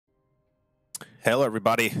Hello,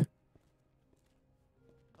 everybody.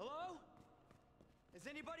 Hello? Is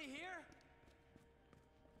anybody here?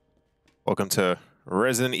 Welcome to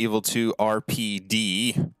Resident Evil 2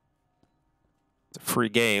 R.P.D. It's a free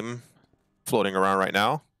game floating around right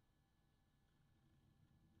now.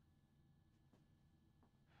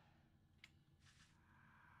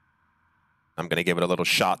 I'm going to give it a little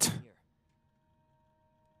shot.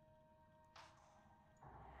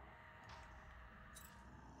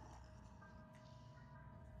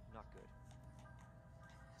 Not good.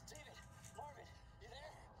 David, Marvin, you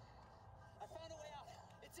there? I found a way out.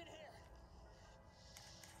 It's in here.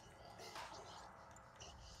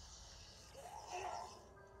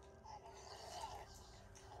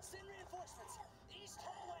 Send reinforcements. East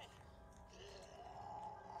hallway.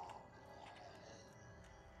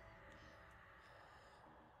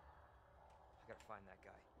 I gotta find that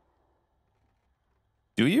guy.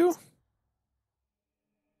 Do you?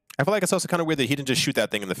 I feel like it's also kind of weird that he didn't just shoot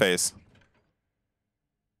that thing in the face.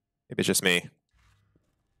 Maybe it's just me.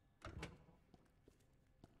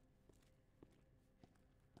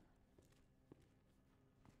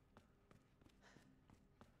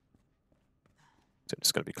 Is it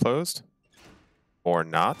just going to be closed? Or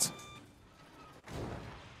not?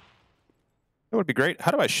 That would be great.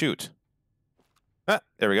 How do I shoot? Ah,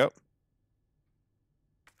 there we go.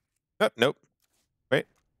 Oh, nope. Wait.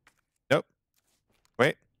 Nope.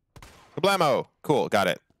 Wait. Kablamo! Cool, got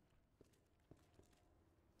it.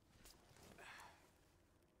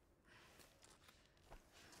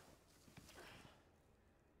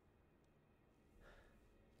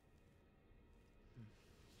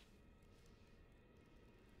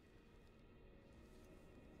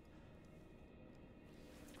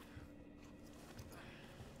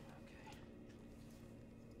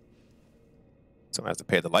 Someone has to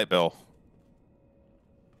pay the light bill.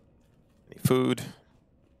 Any food?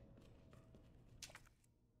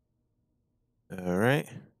 All right.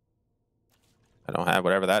 I don't have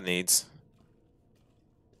whatever that needs.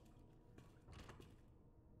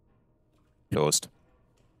 Closed.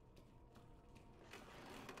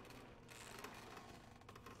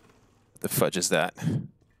 What the fudge is that?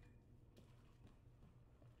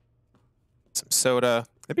 Some soda.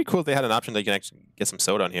 It'd be cool if they had an option that you can actually get some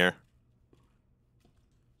soda on here.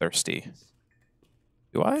 Thirsty.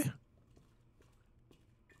 Do I?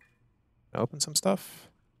 Open some stuff?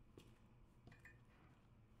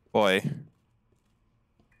 Boy.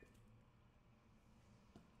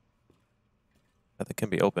 Nothing can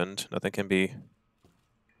be opened. Nothing can be...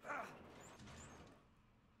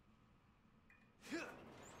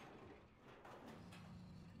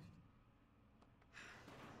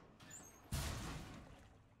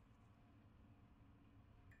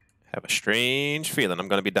 Have a strange feeling I'm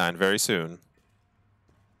going to be dying very soon.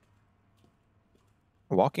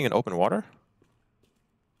 Walking in open water?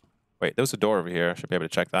 Wait, there's a door over here. I should be able to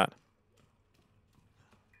check that.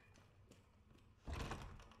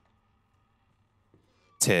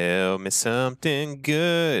 Tell me something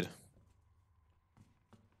good.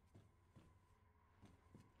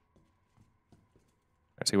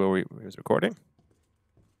 I see where we was recording.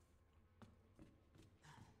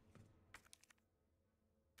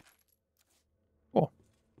 Cool.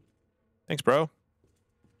 Thanks, bro.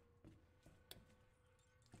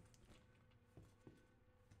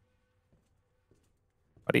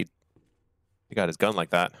 But he got his gun like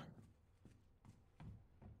that.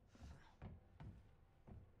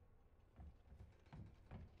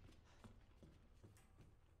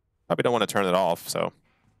 Probably don't want to turn it off, so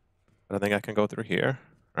I don't think I can go through here.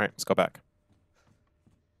 All right, let's go back.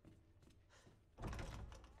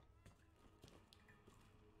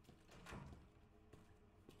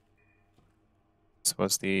 This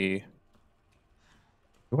was the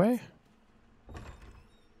way.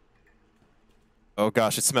 Oh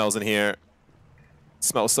gosh, it smells in here. It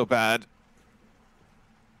smells so bad.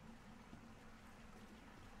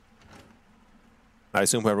 I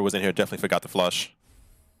assume whoever was in here definitely forgot to flush.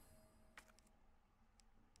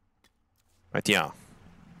 Right, yeah.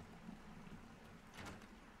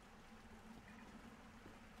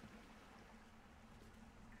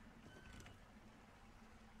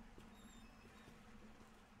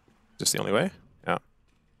 Just the only way? Yeah.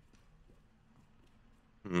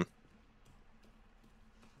 Hmm.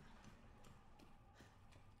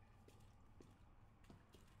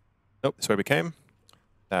 Nope, this is where we came.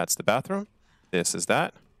 That's the bathroom. This is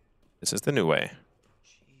that. This is the new way.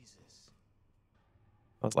 Jesus.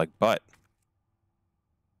 Smells like butt.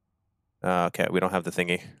 Okay, we don't have the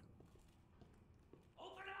thingy.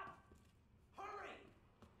 Open up! Hurry!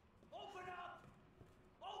 Open up!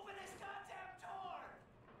 Open this goddamn door!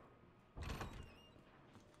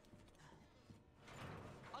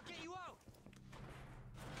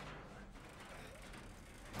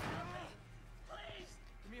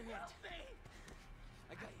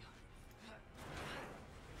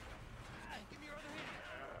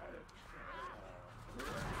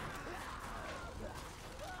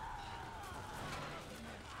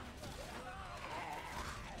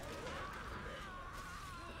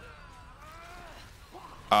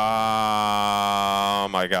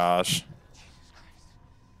 gosh.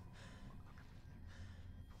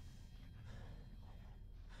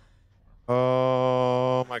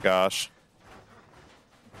 Oh my gosh.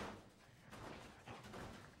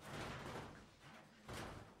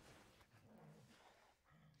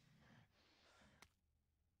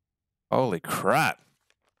 Holy crap.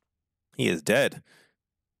 He is dead.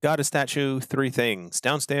 Got a statue, 3 things.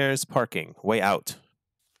 Downstairs, parking, way out.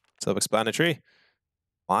 Self-explanatory.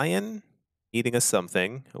 Lion eating a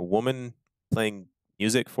something. A woman playing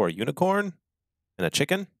music for a unicorn. And a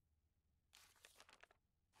chicken.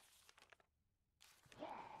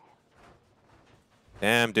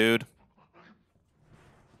 Damn, dude.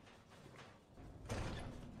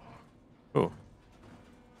 Ooh.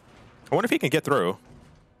 I wonder if he can get through.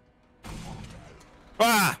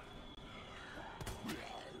 Ah!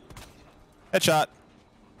 Headshot.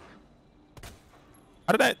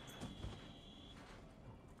 How did that?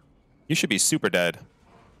 You should be super dead.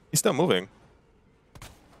 He's still moving.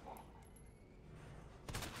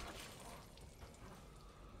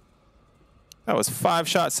 That was 5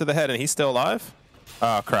 shots to the head and he's still alive?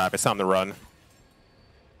 Oh crap, it's time to run.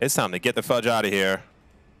 It's time to get the fudge out of here.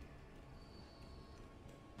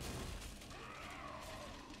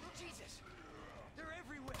 Jesus! They're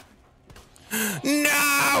everywhere!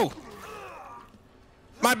 No!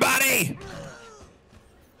 My body!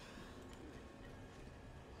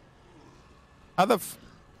 How the f...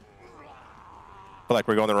 I feel like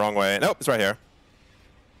we're going the wrong way. Nope, it's right here.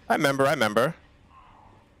 I remember.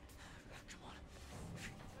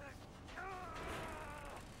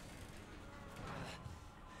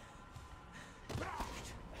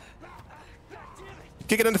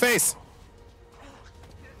 Kick it in the face.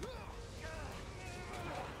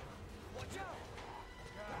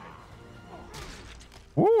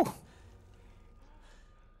 Woo!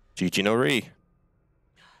 GG no re. You're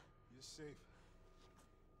safe.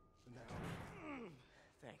 For now.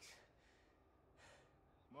 Thanks.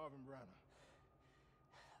 Marvin Branagh.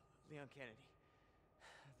 Leon Kennedy.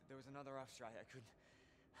 There was another officer I couldn't...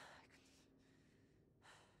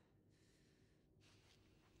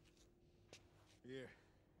 Here.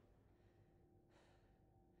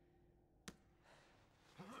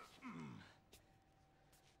 I'm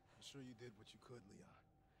sure you did what you could, Leon.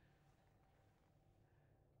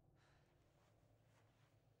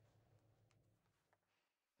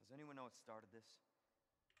 Does anyone know what started this?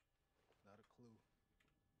 Not a clue.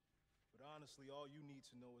 But honestly, all you need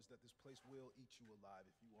to know is that this place will eat you alive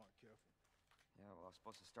if you aren't careful. Yeah, well, I was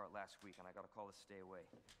supposed to start last week, and I got a call to stay away.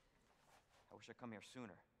 I wish I'd come here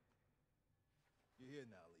sooner. You're here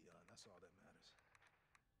now, Leon. That's all that matters.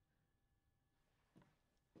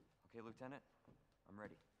 Okay, Lieutenant? I'm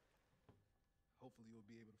ready. Hopefully you'll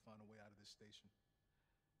be able to find a way out of this station.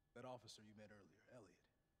 That officer you met earlier, Elliot.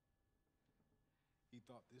 He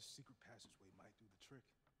thought this secret passageway might do the trick.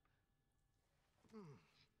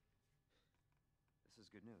 This is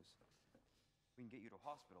good news. We can get you to a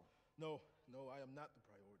hospital. No, I am not the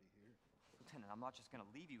priority here. Lieutenant, I'm not just gonna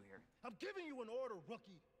leave you here. I'm giving you an order,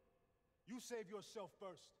 rookie. You save yourself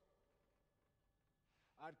first.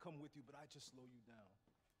 I'd come with you, but I'd just slow you down.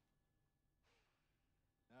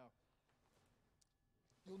 Now,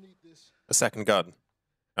 you'll need this. A second gun.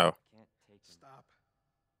 Oh. Can't take him. Stop.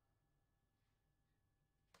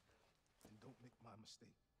 And don't make my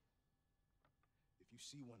mistake. If you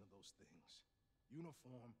see one of those things,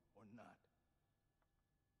 uniform or not,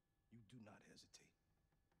 you do not hesitate.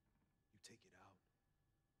 You take it out,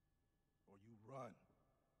 or you run.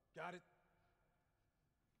 Got it?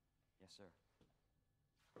 Yes, sir.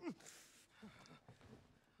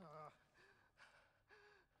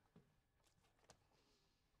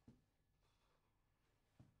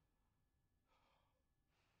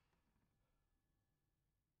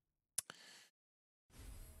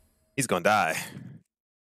 He's gonna die.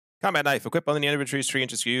 Combat knife. Equip on the end of a tree, 3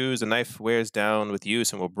 inches use. The knife wears down with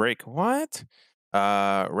use and will break. What?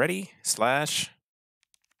 Ready? Slash.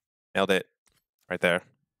 Nailed it. Right there.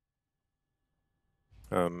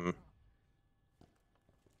 The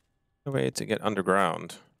way to get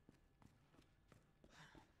underground.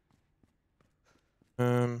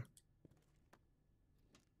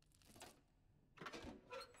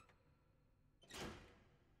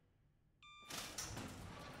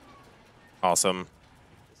 Awesome.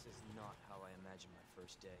 This is not how I imagined my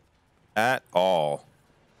first day. At all.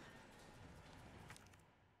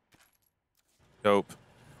 Dope.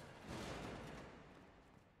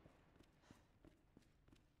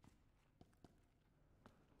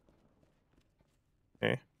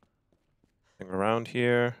 Okay. Thing around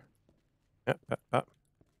here. Yep. Okay,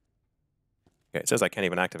 it says I can't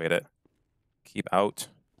even activate it. Keep out.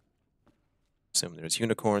 Assume there's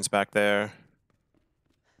unicorns back there.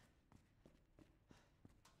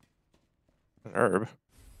 An herb.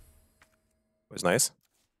 Was nice.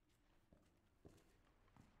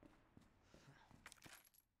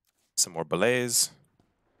 Some more belays.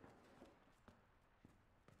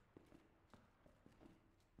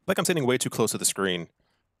 Like I'm sitting way too close to the screen.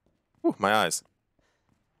 Ooh, my eyes.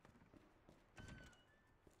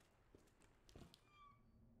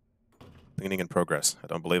 Cleaning in progress. I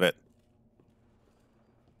don't believe it.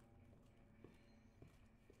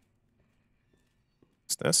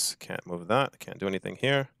 What's this? Can't move that. Can't do anything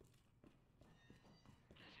here.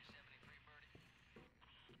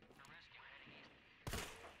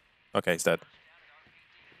 Okay, he's dead.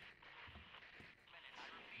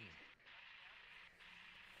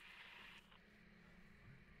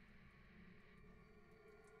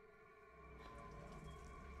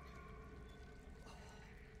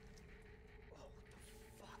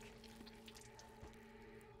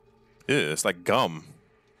 Ew, it's like gum.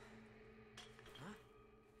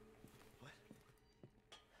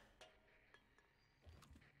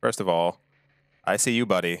 First of all, I see you,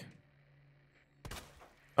 buddy.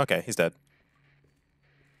 Okay, he's dead.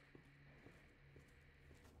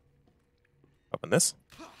 Open this.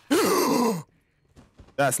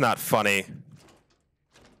 That's not funny.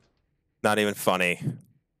 Not even funny.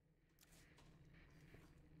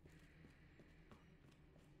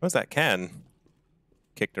 What's that can?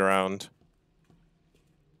 Kicked around.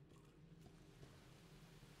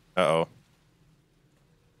 Uh-oh.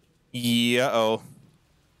 Yeah, uh-oh.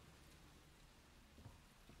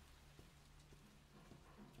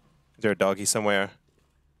 Is there a doggy somewhere?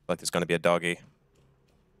 Like there's gonna be a doggy.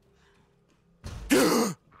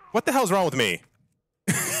 What the hell's wrong with me?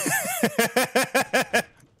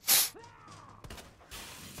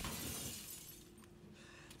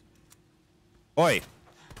 Oi.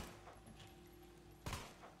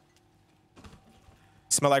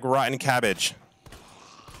 Smell like rotten cabbage.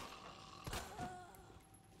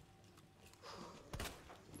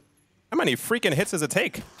 How many freaking hits does it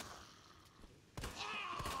take?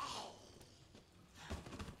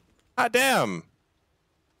 God damn.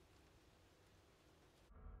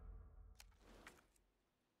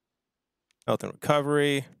 Health and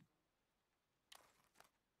recovery.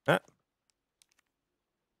 Ah.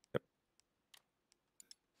 Yep.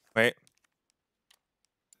 Wait.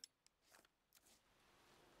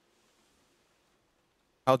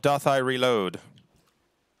 How doth I reload?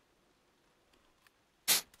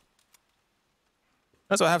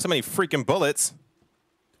 That's why I have so many freaking bullets.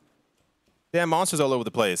 Damn monsters all over the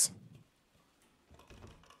place.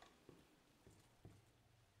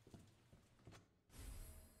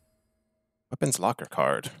 Weapons locker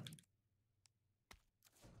card.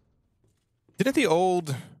 Didn't the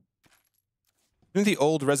old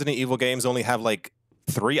Resident Evil games only have like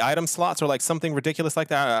 3 item slots or like something ridiculous like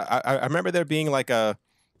that? I remember there being like a...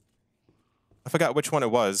 I forgot which one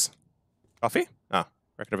it was. Coffee? Ah,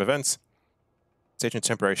 record of events. Station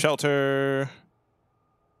temporary shelter.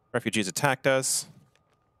 Refugees attacked us.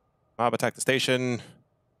 Mob attacked the station.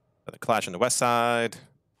 The clash on the west side.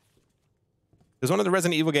 There's one of the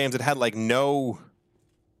Resident Evil games that had like no...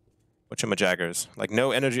 whatchamajaggers? Like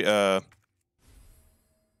no energy... Ooh,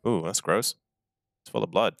 that's gross. It's full of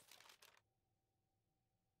blood.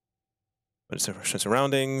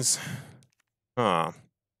 Surroundings. Huh.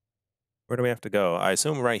 Where do we have to go? I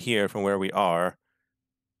assume right here from where we are.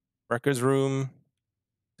 Records room.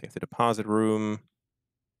 Take the deposit room.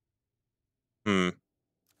 Hmm.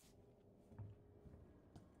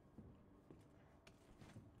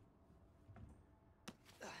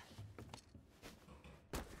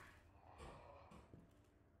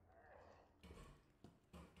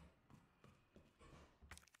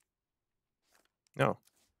 No. What are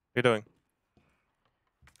you doing?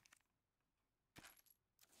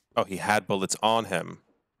 Oh, he had bullets on him.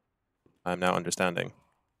 I'm now understanding.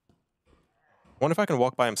 Wonder if I can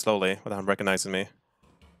walk by him slowly without him recognizing me.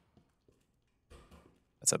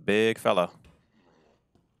 That's a big fella.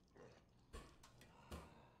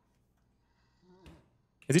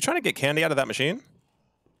 Is he trying to get candy out of that machine?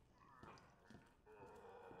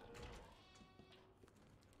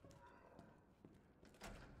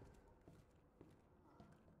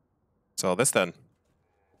 So this then.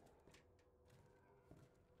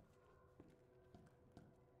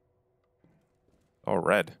 Oh,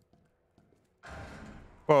 red.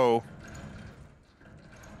 Whoa.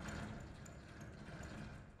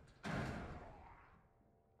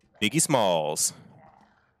 Biggie Smalls.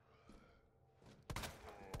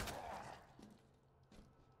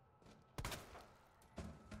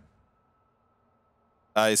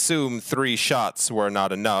 I assume 3 shots were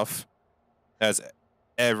not enough. as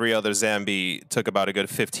every other zombie took about a good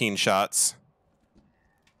 15 shots.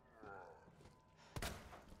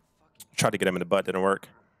 Tried to get him in the butt, didn't work.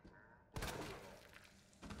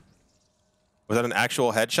 Was that an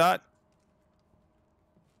actual headshot?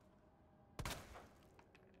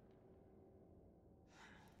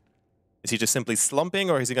 Is he just simply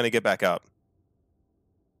slumping, or is he going to get back up?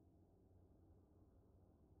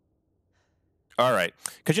 All right.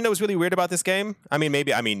 Because you know what's really weird about this game? I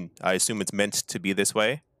assume it's meant to be this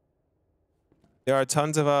way. There are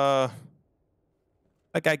tons of,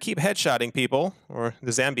 like, I keep headshotting people, or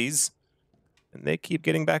the zombies, and they keep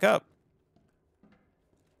getting back up.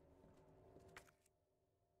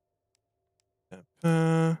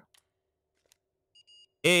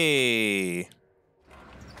 Hey.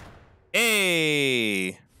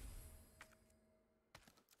 Hey.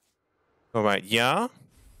 All right, yeah.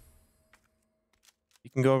 You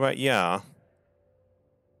can go right, yeah.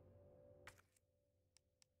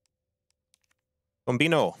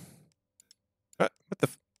 Bombino. What the?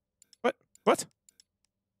 What? What?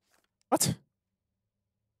 What?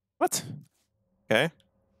 What? Okay.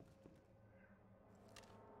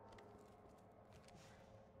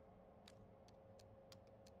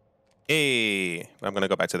 Hey. I'm gonna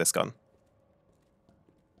go back to this gun.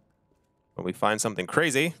 When we find something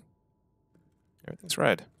crazy, everything's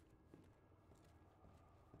red.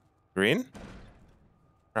 Green.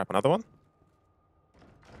 Crap, another one.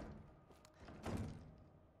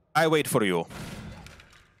 I wait for you.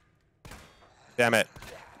 Damn it.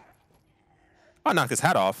 Oh, knock his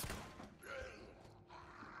hat off.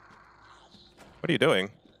 What are you doing?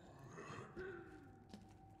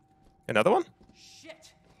 Another one?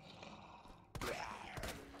 Shit!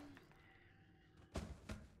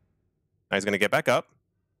 Now he's gonna get back up.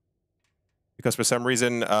 Because for some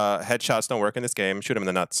reason, headshots don't work in this game. Shoot him in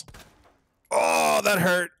the nuts. Oh, that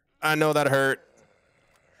hurt. I know that hurt.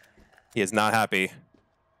 He is not happy.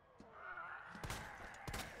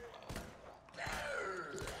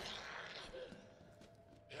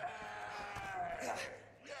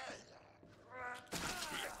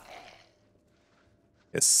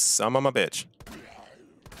 Yes, son of a bitch.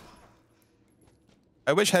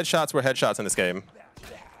 I wish headshots were headshots in this game.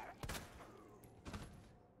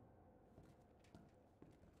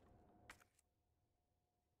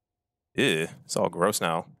 Ew, it's all gross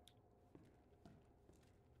now.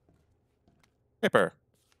 Paper.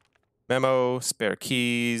 Memo, spare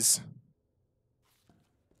keys.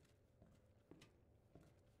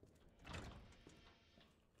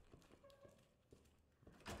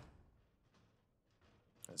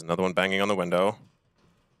 There's another one banging on the window.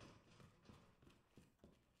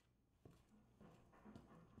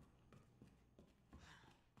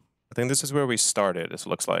 I think this is where we started, it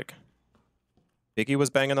looks like. Biggie was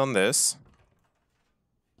banging on this.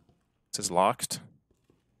 This is locked.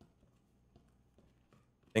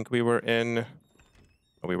 I think we were in...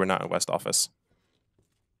 Oh, we were not in West Office.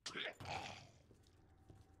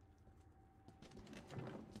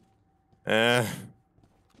 Son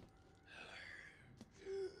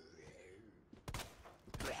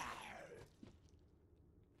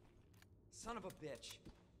of a bitch.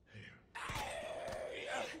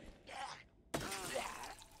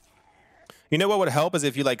 You know what would help is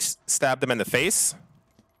if you, like, stab them in the face.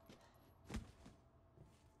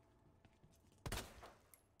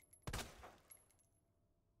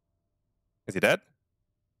 Is he dead?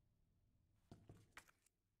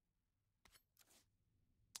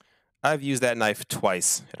 I've used that knife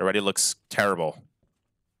twice. It already looks terrible.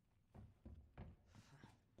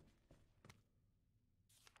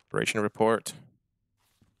 Operation report.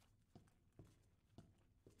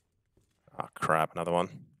 Oh, crap. Another one.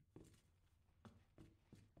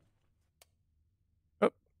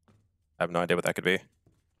 Oh. I have no idea what that could be.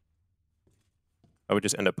 I would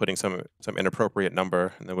just end up putting some inappropriate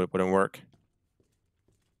number and then it wouldn't work.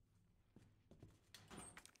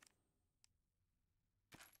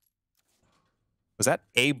 Was that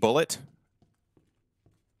a bullet?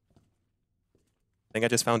 I think I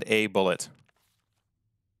just found a bullet.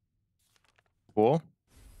 Cool.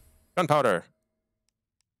 Gunpowder.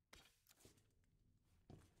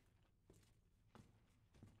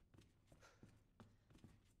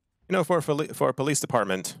 You know, for a police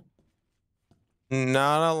department,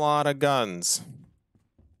 not a lot of guns.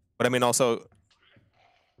 But I mean also...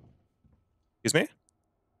 Excuse me?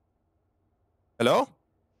 Hello?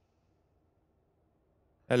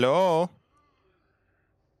 Hello?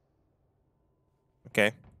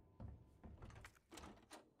 Okay.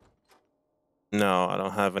 No, I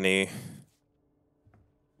don't have any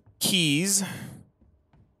keys.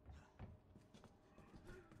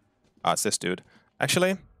 Ah, it's this dude.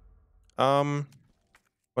 Actually,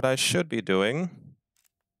 What I should be doing,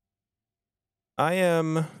 I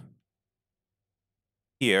am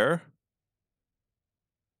here.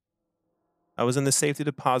 I was in the safety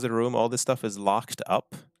deposit room. All this stuff is locked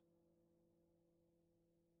up.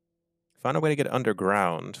 Find a way to get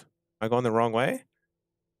underground. Am I going the wrong way?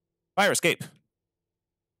 Fire escape.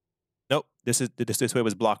 Nope. This way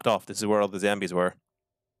was blocked off. This is where all the zombies were.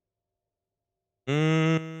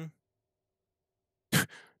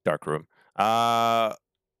 Dark room. I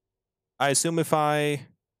assume if I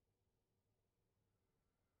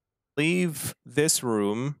leave this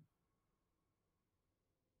room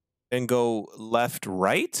and go left,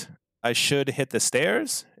 right, I should hit the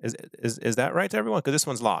stairs. Is that right to everyone? Because this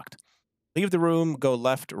one's locked. Leave the room, go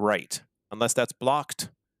left, right. Unless that's blocked,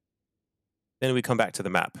 then we come back to the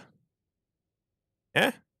map.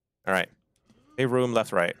 Yeah? All right. Leave room,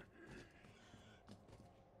 left, right.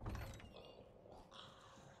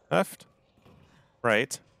 Left,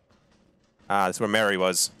 right. Ah, this is where Mary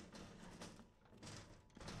was.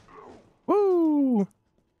 Woo!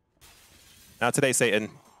 Not today, Satan.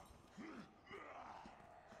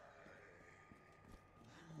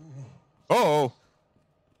 Oh!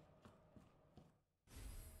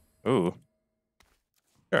 Ooh.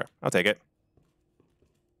 Sure, I'll take it.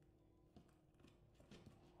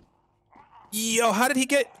 Yo, how did he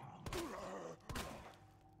get...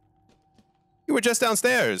 You were just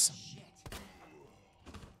downstairs.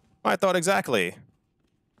 I thought exactly.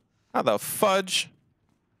 How the fudge?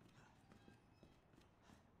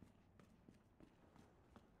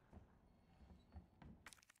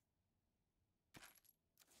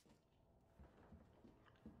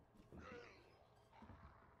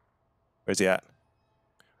 Where's he at?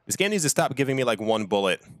 This game needs to stop giving me like one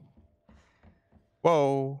bullet.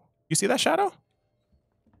 Whoa. You see that shadow?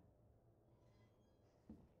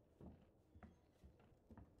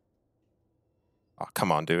 Oh,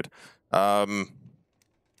 come on, dude.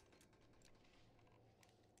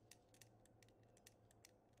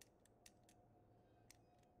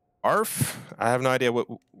 ARF? I have no idea.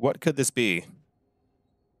 What could this be?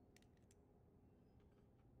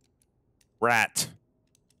 Rat.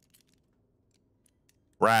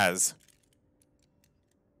 Raz.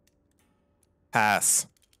 Pass.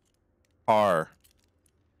 Tar.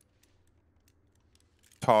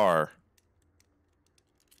 Tar.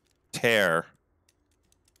 Tear.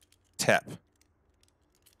 Tep.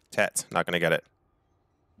 Tet. Not gonna get it.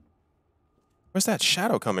 Where's that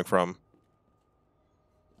shadow coming from?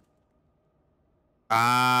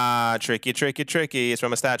 Ah, tricky, tricky, tricky. It's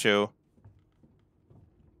from a statue.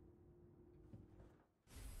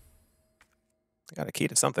 I got a key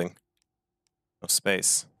to something. No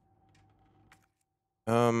space.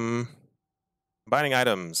 Combining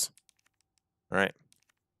items. All right.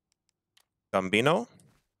 Gambino.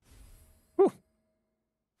 Whew.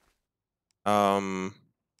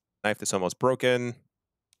 Knife that's almost broken.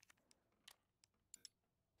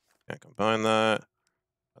 Yeah, combine that.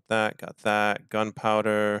 Got that, got that.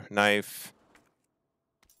 Gunpowder, knife.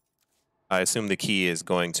 I assume the key is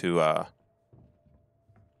going to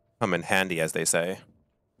come in handy, as they say.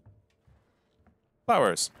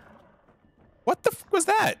 Flowers. What the f was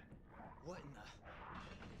that? What in the...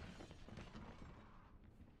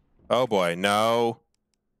 Oh boy, no.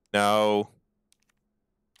 No.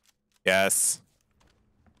 Yes.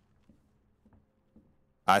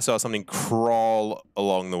 I saw something crawl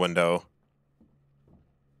along the window.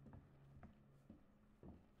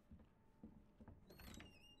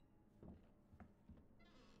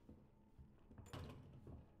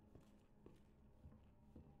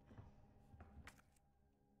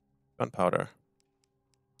 Gunpowder.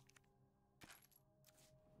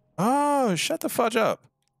 Oh, shut the fudge up.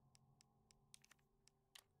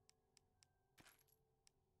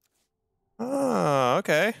 Oh,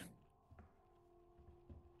 okay.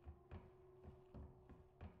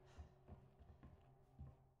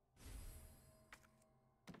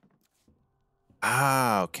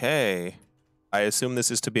 Ah, okay. I assume this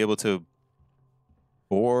is to be able to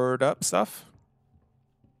board up stuff.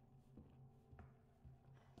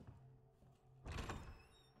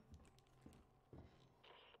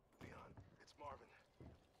 Leon, it's Marvin.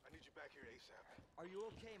 I need you back here ASAP. Are you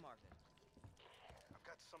okay, Marvin? I've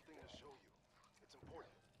got something to show you. It's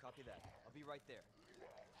important. Copy that. I'll be right there.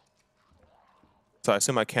 So I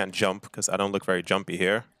assume I can't jump because I don't look very jumpy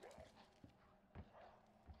here.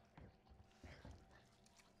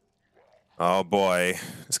 Oh boy,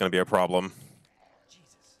 it's gonna be a problem.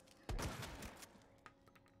 Jesus.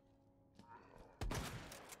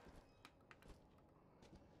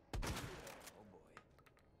 Oh boy.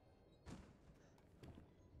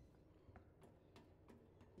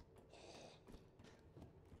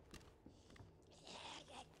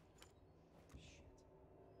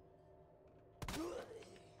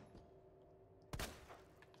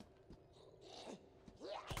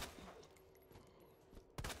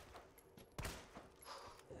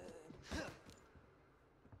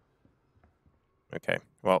 Okay,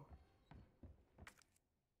 well.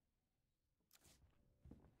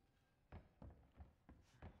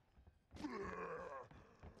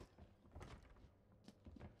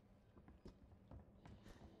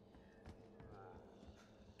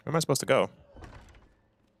 Where am I supposed to go?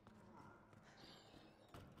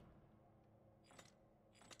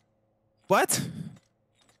 What?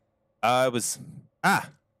 It was... Ah!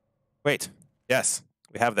 Wait. Yes,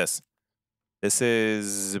 we have this. This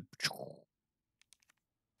is...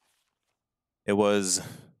 It was...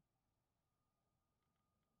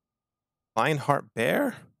 Lionheart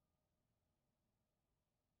Bear?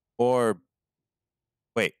 Or...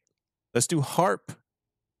 Wait. Let's do Harp,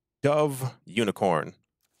 Dove, Unicorn.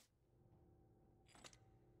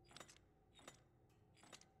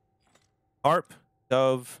 Harp,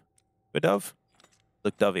 Dove... Good Dove?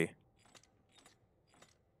 Look, Dovey.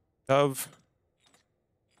 Dove...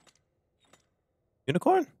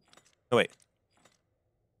 Unicorn? No, wait.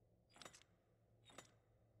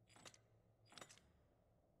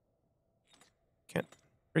 Can't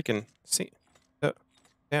freaking see.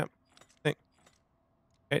 Damn thing.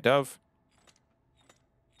 Hey, Dove.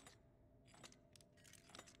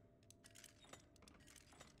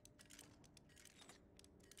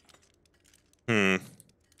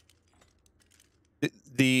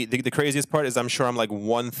 The craziest part is I'm sure I'm like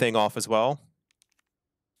one thing off as well.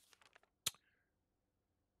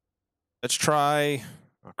 Let's try.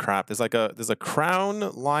 Oh crap! There's a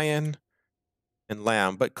crown, lion, and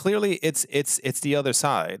lamb, but clearly it's the other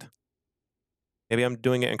side. Maybe I'm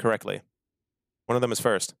doing it incorrectly. One of them is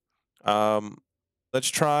first. Let's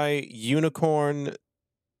try unicorn,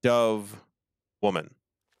 dove, woman.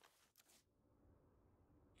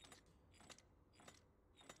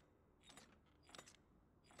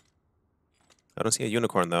 I don't see a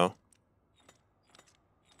unicorn though.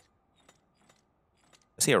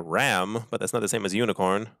 I see a ram, but that's not the same as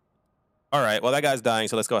unicorn. All right, well that guy's dying,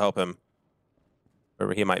 so let's go help him.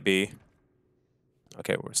 Wherever he might be.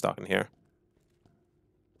 Okay, we're stalking here.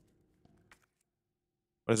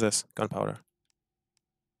 What is this? Gunpowder.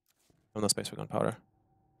 Oh, no space for gunpowder.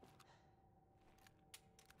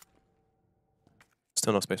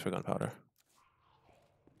 Still no space for gunpowder.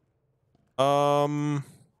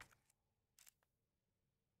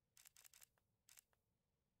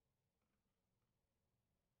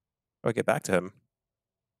 How do I get back to him?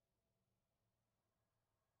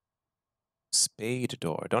 Spade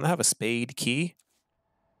door. Don't I have a spade key?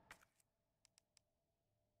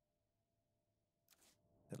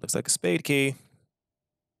 That looks like a spade key.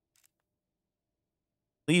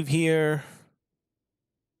 Leave here.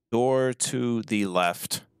 Door to the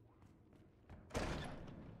left.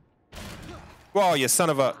 Whoa, you son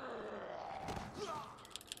of a...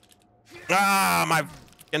 Ah, my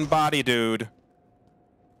fucking body, dude.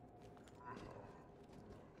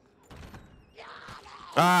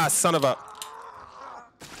 Ah, son of a...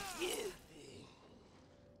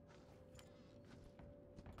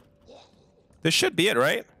 This should be it,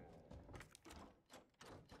 right?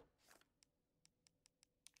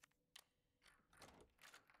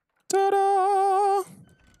 Ta-da!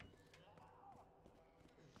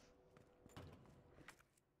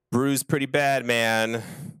 Bruised pretty bad, man.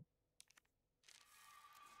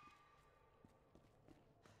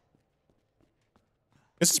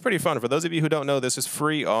 This is pretty fun. For those of you who don't know, this is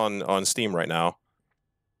free on Steam right now.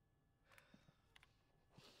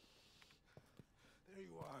 There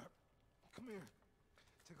you are. Come here.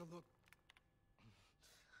 Take a look.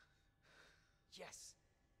 Yes.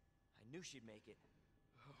 I knew she'd make it.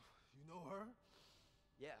 Oh, you know her?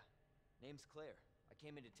 Yeah. Name's Claire. I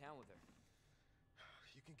came into town with her.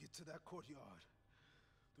 You can get to that courtyard.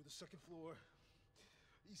 Through the second floor.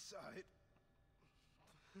 East side.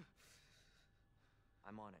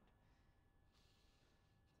 I'm on it.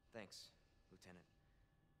 Thanks, Lieutenant.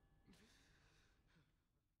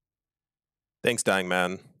 Thanks, dying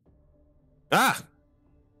man. Ah!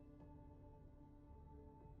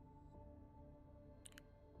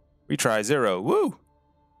 Retry 0. Woo! All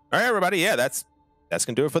right, everybody. Yeah, that's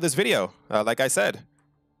gonna do it for this video. Like I said,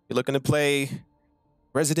 you're looking to play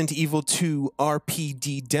Resident Evil 2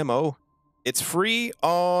 R.P.D. demo. It's free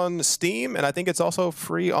on Steam, and I think it's also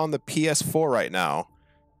free on the PS4 right now.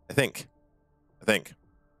 I think.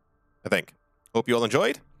 Hope you all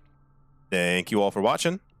enjoyed. Thank you all for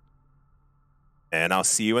watching. And I'll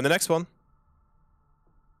see you in the next one.